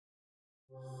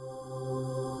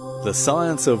The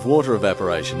science of water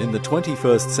evaporation in the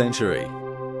 21st century.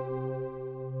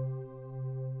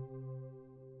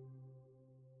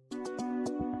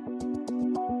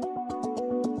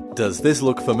 Does this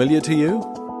look familiar to you?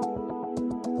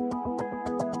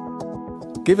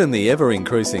 Given the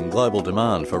ever-increasing global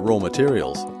demand for raw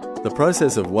materials, the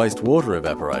process of wastewater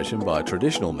evaporation by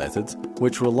traditional methods,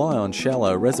 which rely on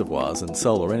shallow reservoirs and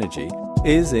solar energy,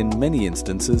 is in many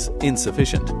instances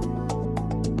insufficient.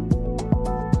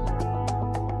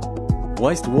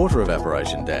 Wastewater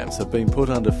evaporation dams have been put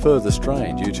under further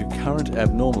strain due to current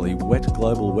abnormally wet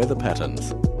global weather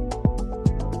patterns.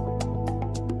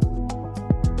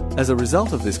 As a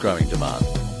result of this growing demand,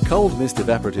 ColdMist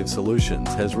Evaporative Solutions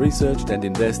has researched and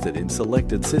invested in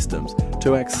selected systems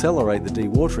to accelerate the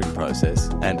dewatering process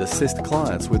and assist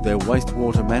clients with their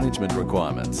wastewater management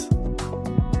requirements.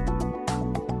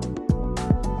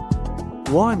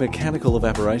 Why mechanical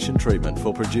evaporation treatment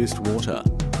for produced water?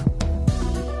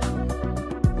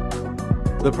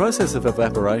 The process of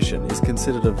evaporation is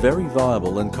considered a very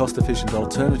viable and cost-efficient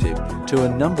alternative to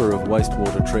a number of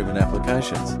wastewater treatment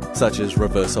applications, such as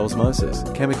reverse osmosis,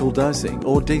 chemical dosing,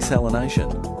 or desalination.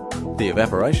 The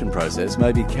evaporation process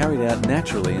may be carried out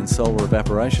naturally in solar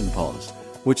evaporation ponds,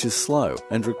 which is slow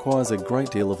and requires a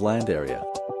great deal of land area,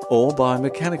 or by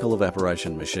mechanical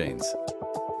evaporation machines.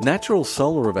 Natural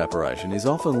solar evaporation is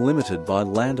often limited by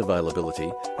land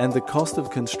availability and the cost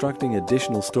of constructing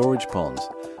additional storage ponds,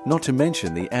 not to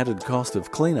mention the added cost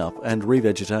of cleanup and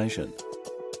revegetation.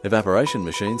 Evaporation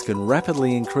machines can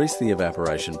rapidly increase the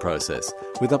evaporation process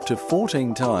with up to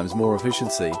 14 times more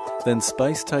efficiency than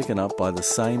space taken up by the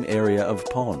same area of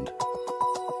pond.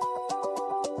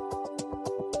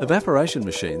 Evaporation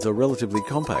machines are relatively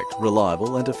compact,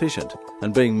 reliable and efficient,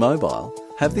 and being mobile,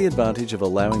 have the advantage of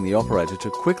allowing the operator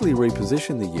to quickly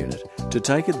reposition the unit to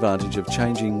take advantage of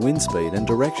changing wind speed and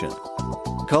direction.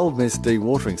 ColdMist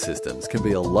dewatering systems can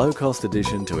be a low-cost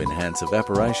addition to enhance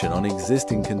evaporation on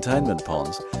existing containment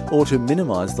ponds or to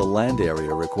minimise the land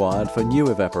area required for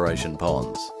new evaporation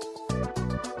ponds.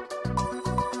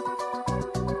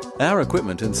 Our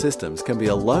equipment and systems can be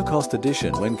a low-cost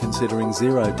addition when considering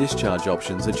zero discharge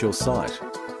options at your site.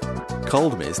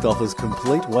 ColdMist offers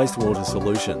complete wastewater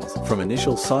solutions, from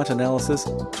initial site analysis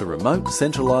to remote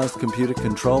centralised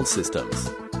computer-controlled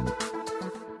systems.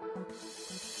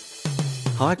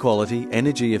 High-quality,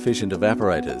 energy-efficient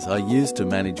evaporators are used to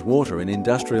manage water in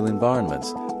industrial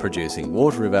environments, producing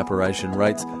water evaporation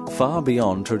rates far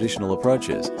beyond traditional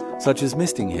approaches, such as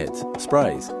misting heads,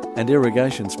 sprays, and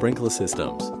irrigation sprinkler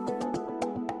systems.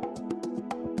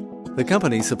 The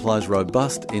company supplies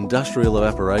robust industrial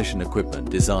evaporation equipment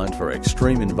designed for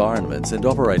extreme environments and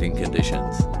operating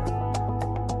conditions.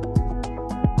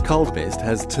 ColdMist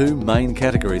has two main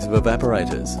categories of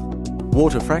evaporators: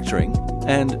 water fracturing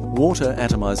and water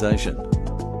atomization.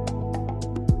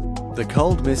 The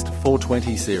ColdMist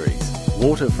 420 series,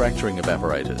 water fracturing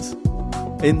evaporators.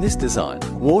 In this design,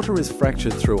 water is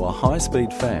fractured through a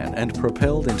high-speed fan and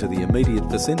propelled into the immediate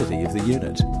vicinity of the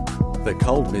unit. The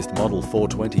ColdMist Model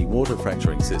 420 water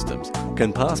fracturing systems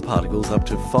can pass particles up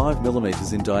to 5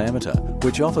 mm in diameter,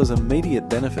 which offers immediate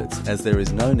benefits as there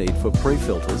is no need for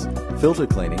pre-filters, filter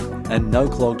cleaning, and no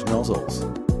clogged nozzles.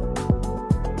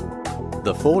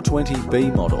 The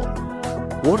 420B model.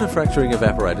 Water fracturing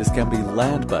evaporators can be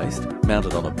land-based,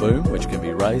 mounted on a boom which can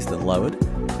be raised and lowered.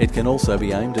 It can also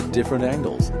be aimed at different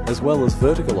angles, as well as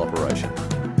vertical operation.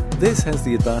 This has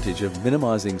the advantage of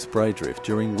minimising spray drift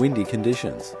during windy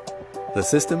conditions. The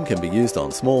system can be used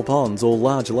on small ponds or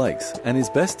large lakes and is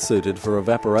best suited for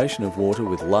evaporation of water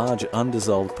with large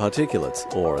undissolved particulates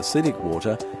or acidic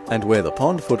water and where the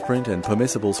pond footprint and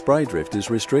permissible spray drift is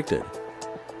restricted.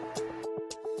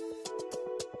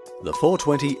 The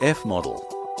 420F model.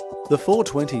 The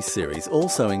 420 series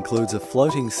also includes a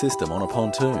floating system on a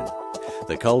pontoon.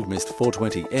 The ColdMist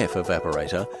 420F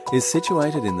evaporator is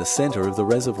situated in the centre of the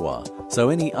reservoir, so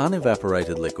any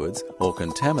unevaporated liquids or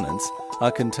contaminants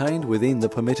are contained within the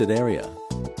permitted area.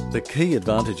 The key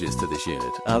advantages to this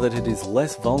unit are that it is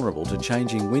less vulnerable to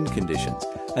changing wind conditions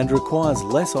and requires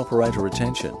less operator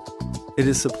attention. It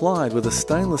is supplied with a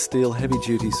stainless steel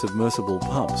heavy-duty submersible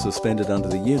pump suspended under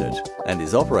the unit and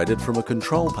is operated from a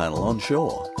control panel on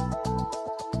shore.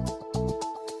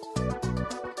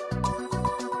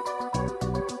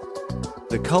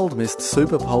 The ColdMist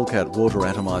Super Polecat water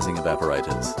atomizing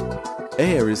evaporators.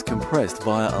 Air is compressed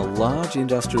via a large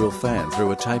industrial fan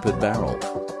through a tapered barrel.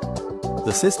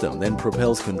 The system then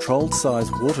propels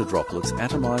controlled-sized water droplets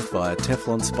atomized via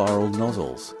Teflon spiral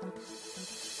nozzles.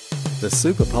 The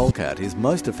Super Polecat is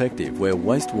most effective where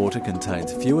wastewater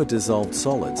contains fewer dissolved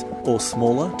solids or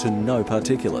smaller to no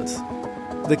particulates.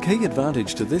 The key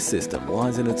advantage to this system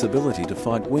lies in its ability to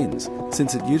fight winds,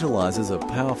 since it utilises a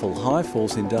powerful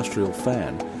high-force industrial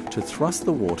fan to thrust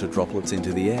the water droplets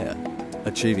into the air,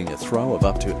 achieving a throw of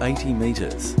up to 80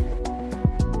 metres.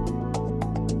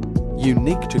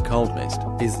 Unique to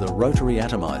ColdMist is the rotary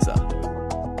atomizer.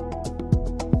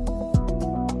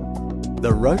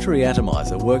 The rotary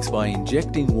atomizer works by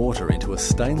injecting water into a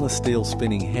stainless steel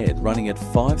spinning head running at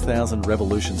 5,000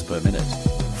 revolutions per minute,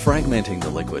 fragmenting the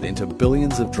liquid into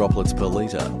billions of droplets per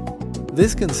litre.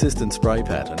 This consistent spray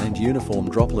pattern and uniform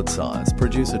droplet size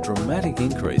produce a dramatic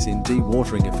increase in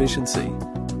dewatering efficiency.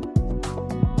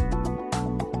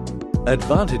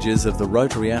 Advantages of the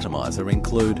rotary atomizer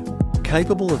include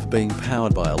capable of being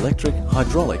powered by electric,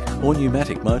 hydraulic or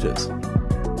pneumatic motors,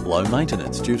 low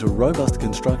maintenance due to robust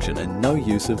construction and no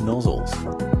use of nozzles,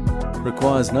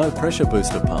 requires no pressure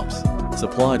booster pumps,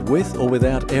 supplied with or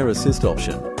without air assist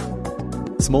option,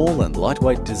 small and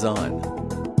lightweight design.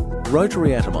 Rotary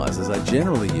atomizers are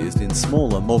generally used in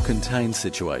smaller, more contained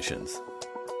situations.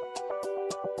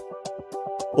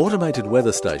 Automated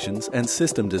weather stations and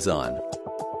system design.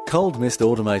 ColdMist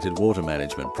automated water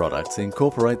management products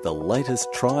incorporate the latest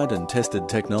tried and tested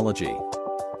technology.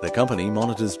 The company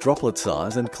monitors droplet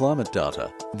size and climate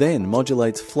data, then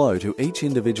modulates flow to each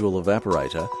individual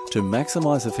evaporator to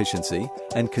maximise efficiency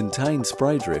and contain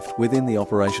spray drift within the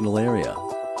operational area.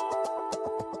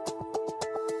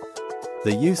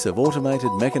 The use of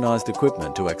automated mechanised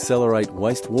equipment to accelerate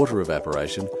wastewater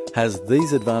evaporation has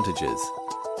these advantages.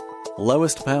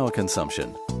 Lowest power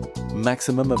consumption.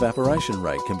 Maximum evaporation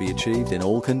rate can be achieved in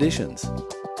all conditions.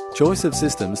 Choice of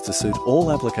systems to suit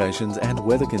all applications and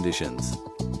weather conditions.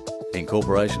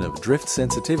 Incorporation of drift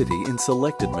sensitivity in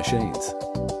selected machines.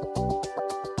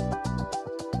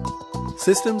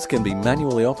 Systems can be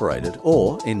manually operated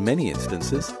or, in many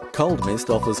instances, ColdMist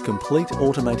offers complete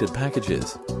automated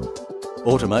packages.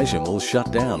 Automation will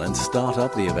shut down and start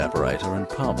up the evaporator and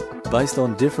pump based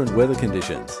on different weather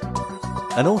conditions.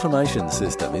 An automation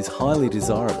system is highly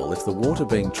desirable if the water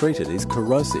being treated is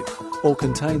corrosive or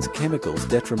contains chemicals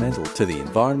detrimental to the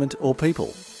environment or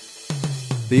people.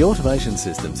 The automation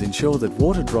systems ensure that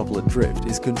water droplet drift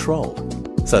is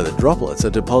controlled, so that droplets are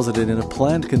deposited in a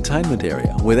planned containment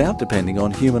area without depending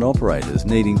on human operators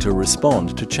needing to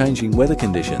respond to changing weather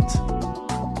conditions.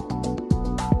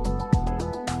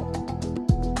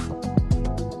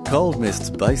 ColdMist's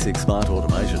basic smart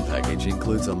automation package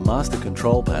includes a master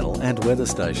control panel and weather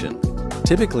station.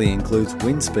 Typically includes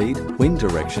wind speed, wind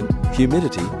direction,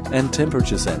 humidity and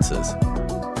temperature sensors.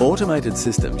 Automated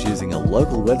systems using a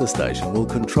local weather station will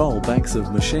control banks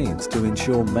of machines to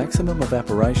ensure maximum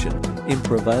evaporation in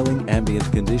prevailing ambient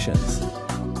conditions.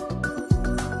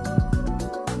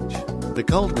 The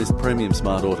ColdMist Premium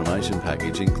Smart Automation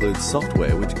package includes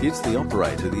software which gives the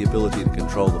operator the ability to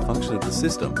control the function of the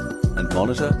system and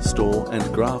monitor, store and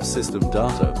graph system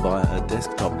data via a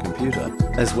desktop computer,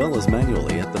 as well as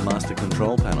manually at the master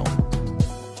control panel.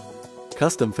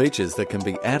 Custom features that can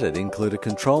be added include a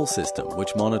control system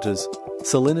which monitors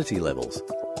salinity levels,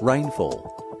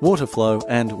 rainfall, water flow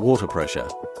and water pressure,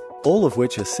 all of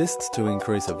which assists to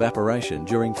increase evaporation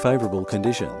during favourable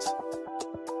conditions.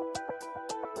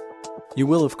 You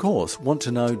will of course want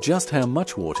to know just how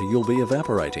much water you'll be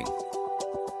evaporating.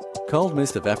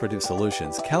 ColdMist Evaporative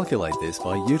Solutions calculate this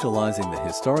by utilising the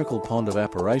historical pond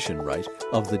evaporation rate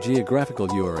of the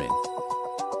geographical you are in.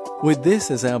 With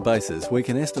this as our basis, we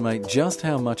can estimate just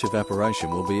how much evaporation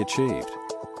will be achieved.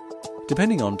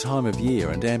 Depending on time of year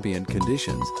and ambient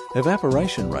conditions,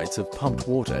 evaporation rates of pumped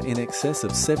water in excess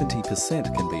of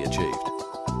 70% can be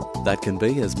achieved. That can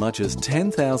be as much as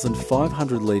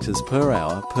 10,500 litres per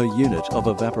hour per unit of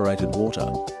evaporated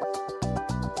water.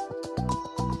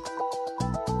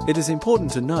 It is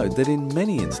important to note that in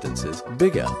many instances,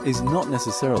 bigger is not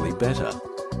necessarily better.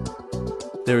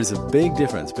 There is a big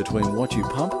difference between what you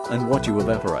pump and what you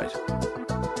evaporate.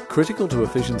 Critical to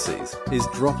efficiencies is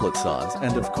droplet size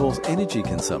and of course energy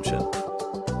consumption.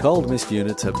 ColdMist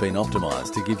units have been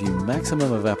optimised to give you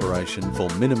maximum evaporation for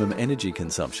minimum energy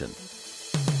consumption.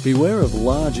 Beware of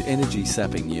large energy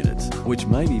sapping units, which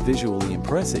may be visually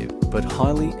impressive but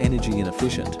highly energy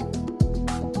inefficient.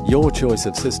 Your choice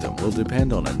of system will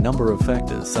depend on a number of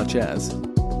factors such as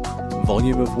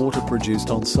volume of water produced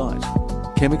on site,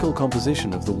 chemical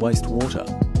composition of the wastewater,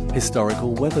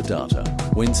 historical weather data,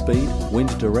 wind speed,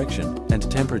 wind direction and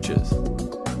temperatures,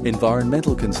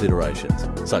 environmental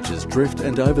considerations such as drift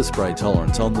and overspray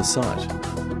tolerance on the site.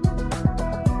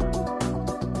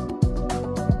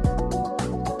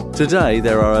 Today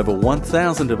there are over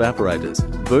 1,000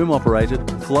 evaporators, boom operated,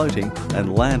 floating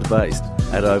and land-based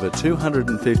at over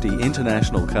 250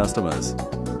 international customers.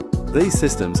 These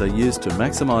systems are used to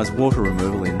maximise water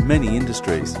removal in many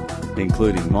industries,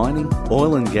 including mining,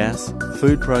 oil and gas,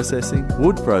 food processing,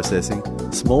 wood processing,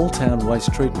 small town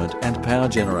waste treatment and power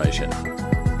generation.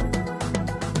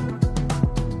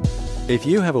 If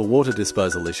you have a water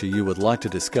disposal issue you would like to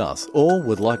discuss or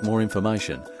would like more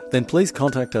information, then please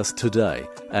contact us today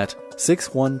at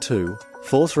 612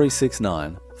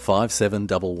 4369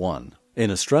 5711.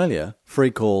 In Australia,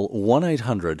 free call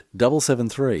 1800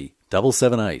 773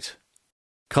 778.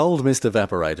 ColdMist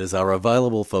evaporators are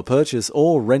available for purchase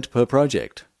or rent per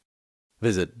project.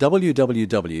 Visit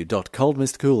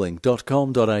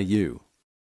www.coldmistcooling.com.au.